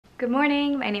Good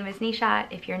morning, my name is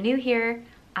Nishat. If you're new here,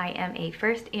 I am a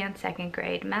first and second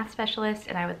grade math specialist,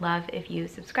 and I would love if you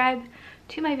subscribe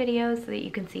to my videos so that you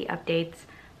can see updates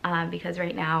because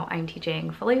right now I'm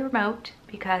teaching fully remote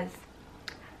because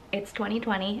it's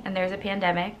 2020 and there's a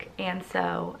pandemic, and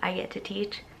so I get to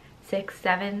teach 6,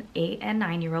 7, 8, and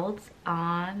 9-year-olds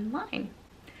online.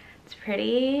 It's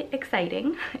pretty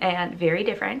exciting and very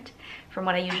different from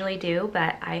what I usually do,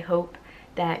 but I hope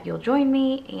that you'll join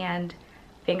me, and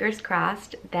fingers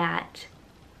crossed that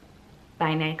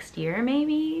by next year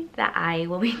maybe that I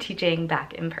will be teaching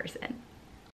back in person.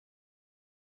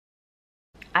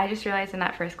 I just realized in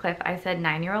that first clip I said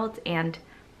 9-year-olds, and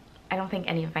I don't think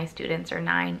any of my students are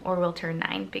 9 or will turn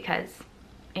 9 because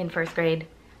in first grade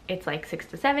it's like 6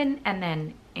 to 7, and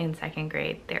then in second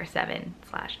grade they're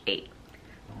 7/8.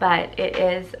 But it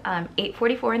is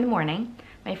 8:44 in the morning.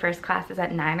 My first class is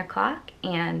at 9 o'clock,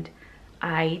 and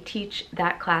I teach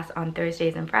that class on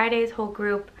Thursdays and Fridays, whole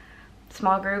group.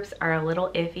 Small groups are a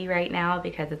little iffy right now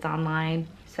because it's online.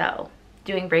 So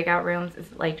doing breakout rooms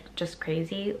is like just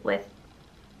crazy with,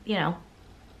 you know,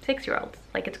 6-year-olds.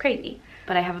 Like, it's crazy.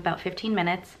 But I have about 15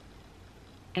 minutes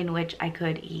in which I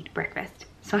could eat breakfast.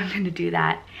 So I'm gonna do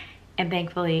that. And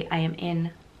thankfully I am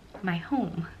in my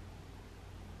home,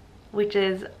 which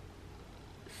is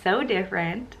so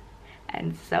different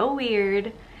and so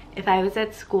weird. If I was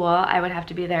at school, I would have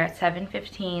to be there at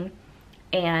 7:15,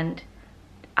 and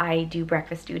I do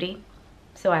breakfast duty.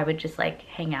 So I would just like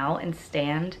hang out and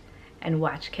stand and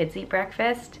watch kids eat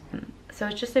breakfast. So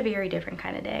it's just a very different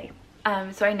kind of day.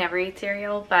 So I never eat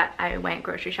cereal, but I went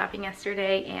grocery shopping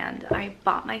yesterday and I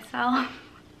bought myself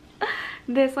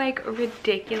this like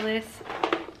ridiculous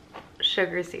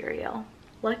sugar cereal.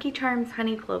 Lucky Charms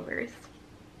Honey Clovers.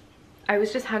 I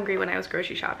was just hungry when I was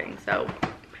grocery shopping, so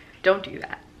don't do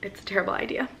that. It's a terrible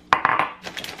idea.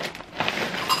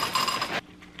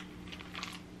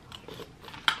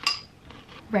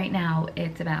 Right now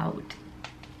it's about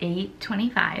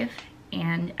 8:25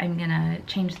 and I'm gonna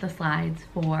change the slides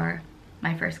for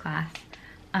my first class.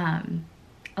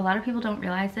 A lot of people don't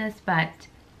realize this, but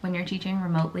when you're teaching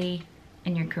remotely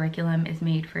and your curriculum is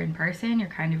made for in person, you're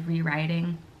kind of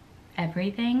rewriting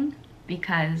everything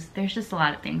because there's just a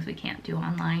lot of things we can't do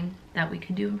online that we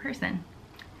could do in person.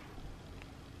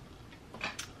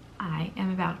 I am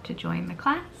about to join the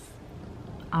class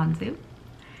on Zoom,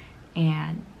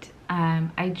 and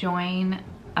I join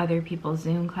other people's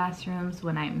Zoom classrooms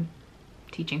when I'm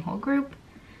teaching whole group,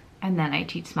 and then I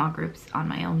teach small groups on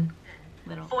my own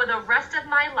little. For the rest of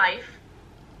my life,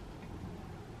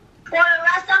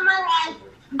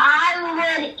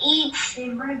 I would eat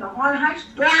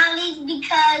brownies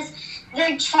because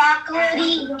they're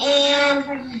chocolatey and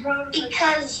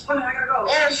because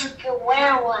they're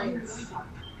square ones.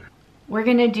 We're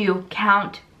gonna do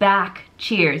count back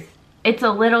cheers. It's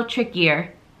a little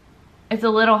trickier. It's a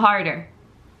little harder.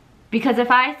 Because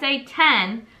if I say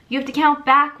 10, you have to count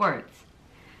backwards.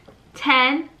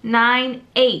 10, 9,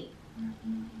 8.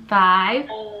 5.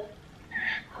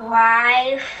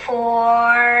 5,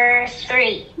 4,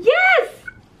 3. Yes!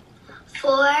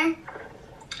 4,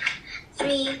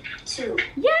 3, 2.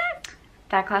 Yes!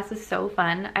 That class is so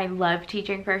fun. I love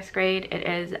teaching first grade. It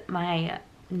is my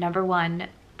 #1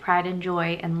 pride and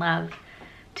joy and love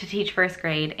to teach first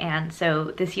grade, and so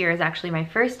this year is actually my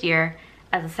first year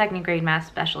as a second grade math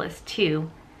specialist too.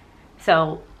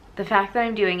 So the fact that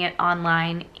I'm doing it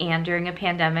online and during a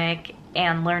pandemic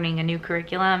and learning a new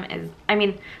curriculum is, I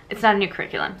mean, it's not a new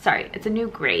curriculum, sorry, it's a new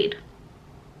grade,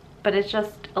 but it's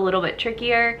just a little bit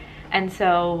trickier. And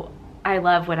so I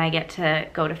love when I get to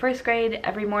go to first grade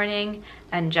every morning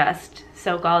and just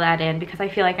soak all that in, because I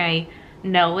feel like I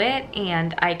know it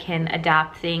and I can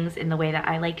adapt things in the way that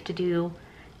I like to do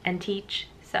and teach.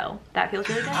 So that feels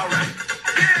really good. All right.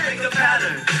 Make a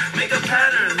pattern. Make a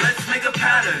pattern. Let's make a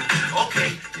pattern.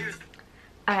 Okay.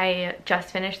 I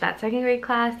just finished that second grade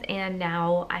class, and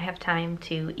now I have time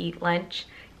to eat lunch,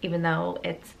 even though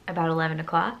it's about 11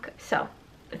 o'clock. So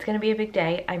it's gonna be a big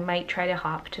day. I might try to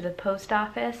hop to the post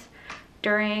office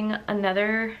during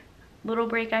another little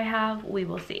break I have. We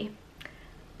will see.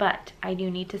 But I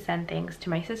do need to send things to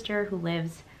my sister who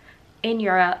lives in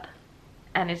Europe,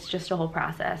 and it's just a whole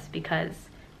process because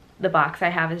the box I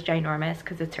have is ginormous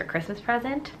because it's her Christmas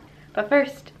present. But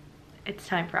first, it's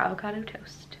time for avocado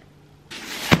toast.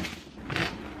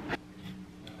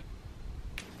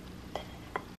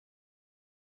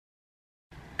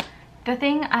 The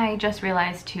thing I just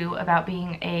realized too about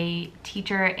being a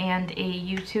teacher and a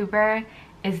YouTuber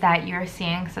is that you're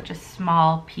seeing such a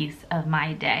small piece of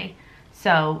my day.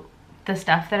 So the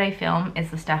stuff that I film is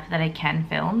the stuff that I can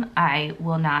film. I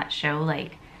will not show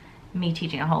like me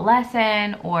teaching a whole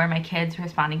lesson or my kids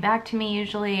responding back to me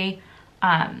usually.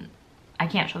 I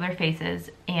can't show their faces,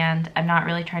 and I'm not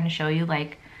really trying to show you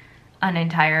like an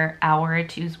entire hour or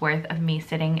two's worth of me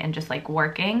sitting and just like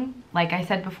working. Like I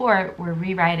said before, we're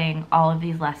rewriting all of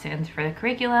these lessons for the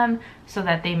curriculum so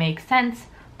that they make sense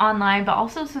online, but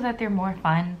also so that they're more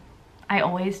fun. I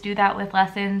always do that with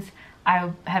lessons.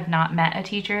 I have not met a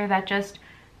teacher that just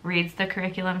reads the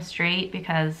curriculum straight,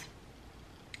 because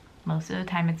most of the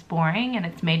time it's boring and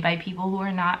it's made by people who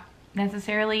are not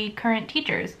necessarily current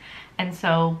teachers. And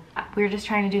so we're just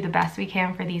trying to do the best we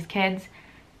can for these kids,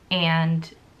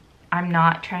 and I'm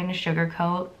not trying to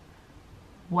sugarcoat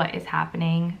what is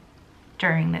happening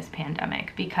during this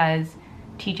pandemic, because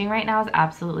teaching right now is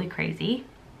absolutely crazy.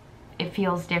 It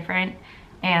feels different,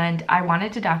 and I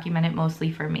wanted to document it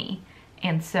mostly for me.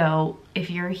 And so if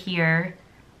you're here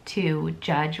to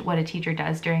judge what a teacher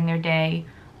does during their day,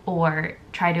 or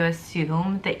try to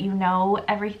assume that you know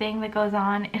everything that goes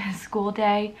on in a school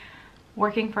day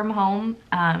working from home,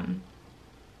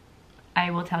 I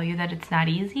will tell you that it's not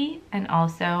easy, and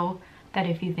also that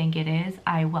if you think it is,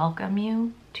 I welcome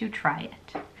you to try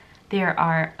it. There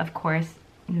are, of course,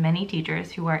 many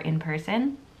teachers who are in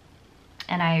person,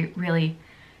 and I really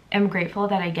am grateful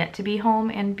that I get to be home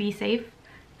and be safe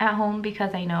at home,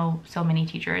 because I know so many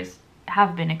teachers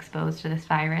have been exposed to this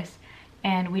virus,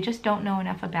 and we just don't know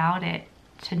enough about it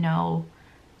to know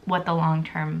what the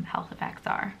long-term health effects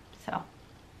are. So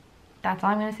that's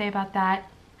all I'm gonna say about that.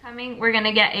 We're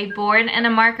gonna get a board and a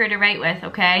marker to write with,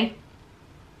 okay?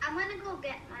 I'm gonna go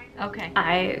get mine. Okay.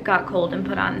 I got cold and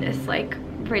put on this like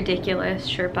ridiculous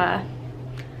Sherpa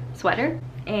sweater,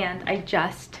 and I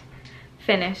just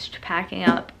finished packing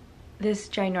up this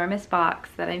ginormous box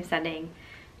that I'm sending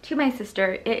to my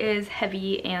sister. It is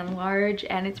heavy and large,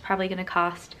 and it's probably gonna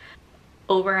cost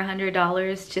over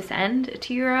 $100 to send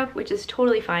to Europe, which is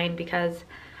totally fine because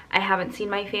I haven't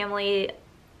seen my family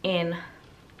in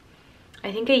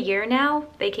I think a year now.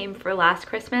 They came for last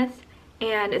Christmas,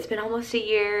 and it's been almost a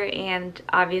year, and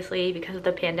obviously because of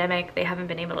the pandemic they haven't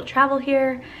been able to travel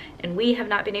here, and we have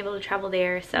not been able to travel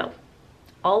there, so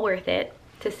all worth it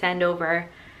to send over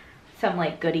some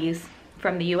like goodies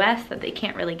from the US that they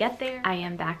can't really get there. I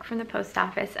am back from the post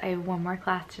office. I have one more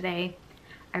class today.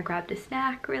 I grabbed a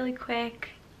snack really quick,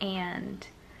 and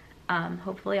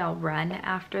hopefully I'll run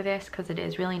after this because it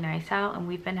is really nice out, and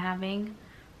we've been having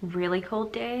really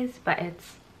cold days, but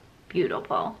it's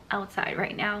beautiful outside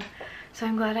right now. So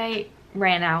I'm glad I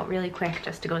ran out really quick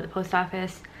just to go to the post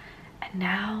office. And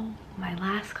now my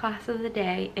last class of the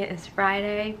day. It is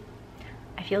Friday.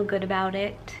 I feel good about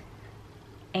it,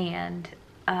 and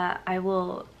I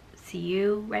will see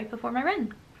you right before my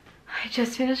run. I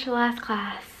just finished the last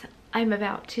class. I'm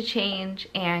about to change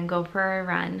and go for a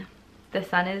run. The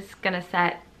sun is gonna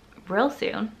set real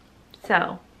soon,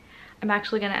 so I'm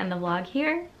actually gonna end the vlog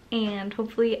here, and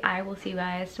hopefully I will see you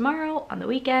guys tomorrow on the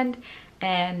weekend.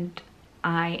 And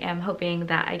I am hoping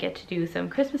that I get to do some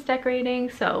Christmas decorating,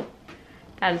 so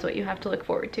that is what you have to look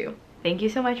forward to. Thank you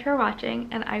so much for watching,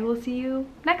 and I will see you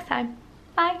next time.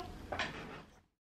 Bye!